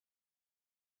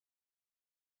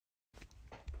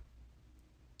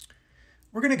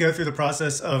We're going to go through the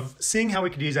process of seeing how we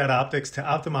could use AdOptics to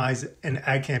optimize an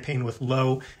ad campaign with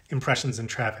low impressions and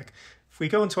traffic. If we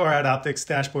go into our AdOptics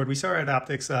dashboard, we see our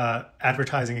AdOptics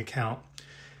advertising account.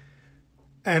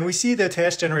 And we see the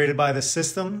task generated by the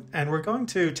system, and we're going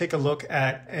to take a look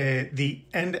at the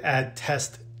end ad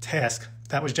test task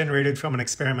that was generated from an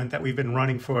experiment that we've been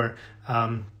running for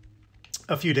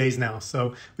a few days now.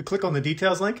 So we click on the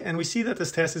details link and we see that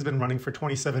this task has been running for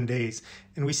 27 days.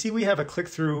 And we see we have a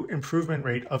click-through improvement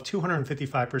rate of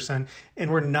 255%,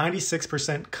 and we're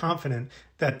 96% confident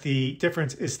that the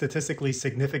difference is statistically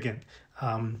significant,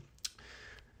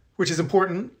 which is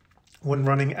important when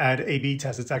running ad A/B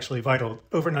tests. It's actually vital.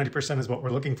 Over 90% is what we're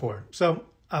looking for. So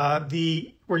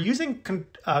we're using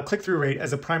click-through rate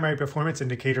as a primary performance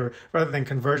indicator rather than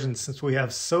conversions, since we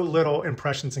have so little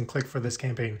impressions and click for this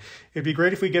campaign. It'd be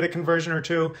great if we get a conversion or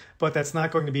two, but that's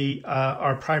not going to be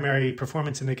our primary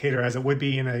performance indicator as it would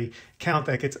be in a account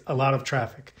that gets a lot of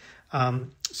traffic.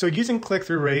 So using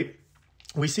click-through rate,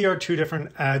 we see our two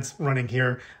different ads running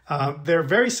here. They're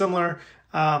very similar.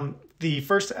 The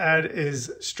first ad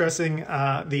is stressing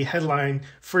the headline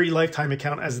free lifetime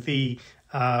account as the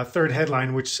third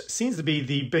headline, which seems to be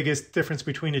the biggest difference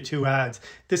between the two ads.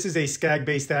 This is a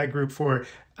SCAG-based ad group for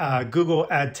Google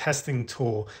ad testing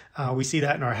tool. We see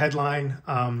that in our headline.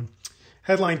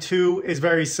 Headline 2 is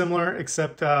very similar,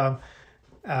 except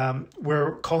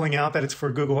we're calling out that it's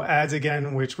for Google Ads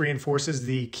again, which reinforces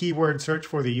the keyword search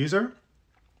for the user.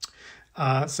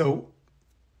 So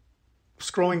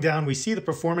scrolling down, we see the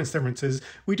performance differences.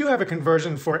 We do have a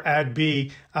conversion for ad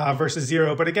B versus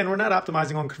 0, but again, we're not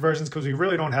optimizing on conversions because we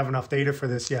really don't have enough data for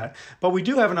this yet. But we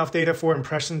do have enough data for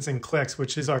impressions and clicks,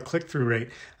 which is our click-through rate.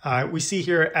 We see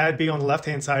here ad B on the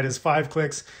left-hand side is 5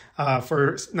 clicks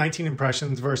for 19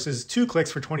 impressions versus 2 clicks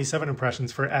for 27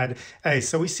 impressions for ad A.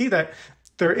 So we see that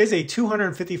there is a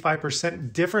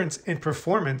 255% difference in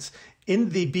performance in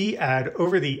the B ad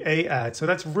over the A ad. So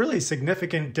that's really a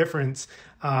significant difference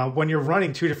when you're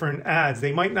running two different ads.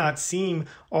 They might not seem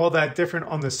all that different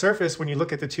on the surface when you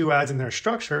look at the two ads and their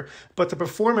structure, but the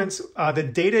performance, the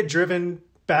data-driven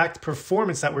backed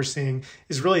performance that we're seeing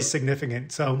is really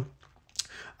significant. So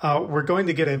we're going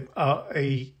to get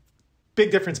a big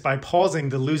difference by pausing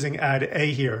the losing ad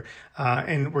A here.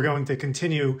 And we're going to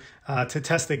continue to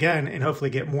test again and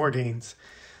hopefully get more gains.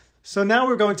 So now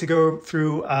we're going to go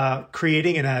through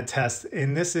creating an ad test.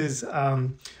 And this is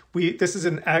this is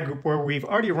an ad group where we've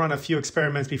already run a few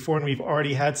experiments before and we've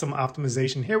already had some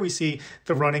optimization. Here we see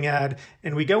the running ad,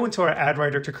 and we go into our ad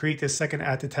writer to create this second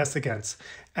ad to test against.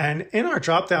 And in our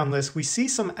drop-down list, we see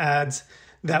some ads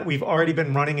that we've already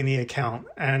been running in the account.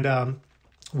 And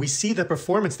we see the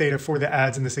performance data for the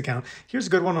ads in this account. Here's a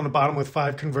good one on the bottom with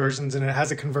 5 conversions, and it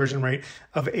has a conversion rate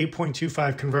of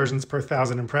 8.25 conversions per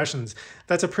 1,000 impressions.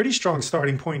 That's a pretty strong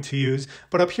starting point to use,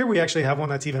 but up here we actually have one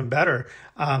that's even better.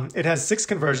 It has 6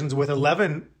 conversions with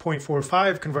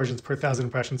 11.45 conversions per 1,000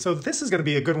 impressions. So this is going to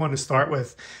be a good one to start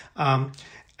with. And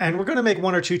we're going to make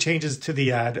 1 or 2 changes to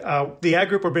the ad. The ad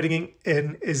group we're bidding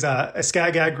in is a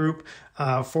SCAG ad group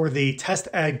for the test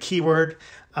ad keyword.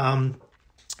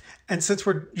 And since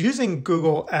we're using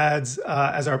Google Ads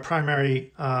as our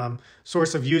primary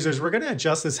source of users, we're going to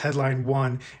adjust this headline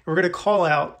 1. We're going to call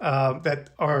out that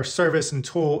our service and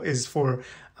tool is for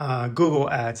Google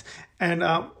Ads. And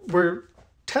we're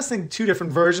testing 2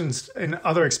 different versions in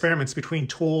other experiments between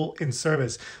tool and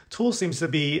service. Tool seems to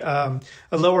be a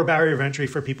lower barrier of entry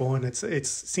for people, and it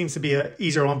seems to be an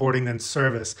easier onboarding than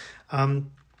service.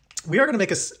 We are going to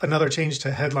make another change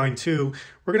to headline 2.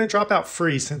 We're going to drop out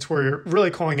free, since we're really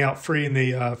calling out free in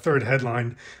the third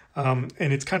headline. And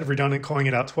it's kind of redundant calling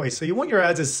it out twice. So you want your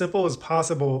ads as simple as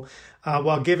possible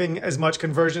while giving as much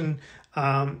conversion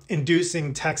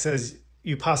inducing text as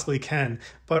you possibly can.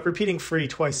 But repeating free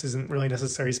twice isn't really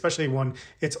necessary, especially when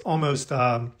it's almost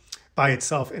by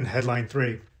itself in headline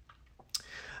 3.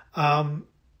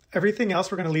 Everything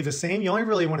else we're going to leave the same. You only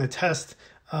really want to test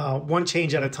 1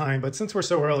 change at a time, but since we're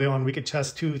so early on, we could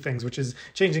test 2 things, which is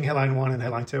changing headline 1 and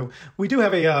headline 2. We do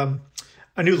have a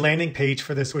new landing page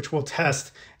for this, which we'll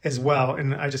test as well,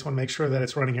 and I just want to make sure that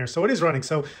it's running here. So it is running,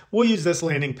 so we'll use this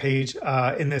landing page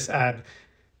in this ad.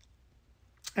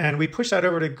 And we push that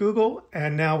over to Google,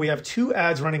 and now we have 2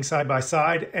 ads running side by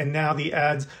side, and now the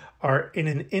ads are in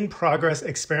an in-progress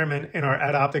experiment in our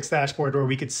AdOptics dashboard, where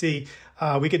we could see,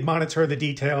 we could monitor the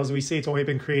details. We see it's only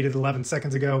been created 11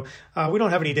 seconds ago. We don't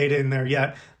have any data in there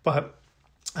yet, but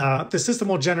the system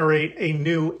will generate a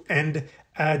new end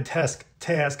ad test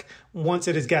task once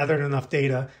it has gathered enough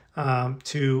data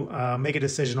to make a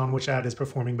decision on which ad is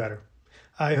performing better.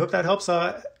 I hope that helps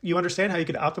you understand how you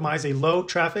could optimize a low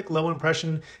traffic, low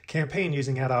impression campaign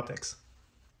using AdOptics.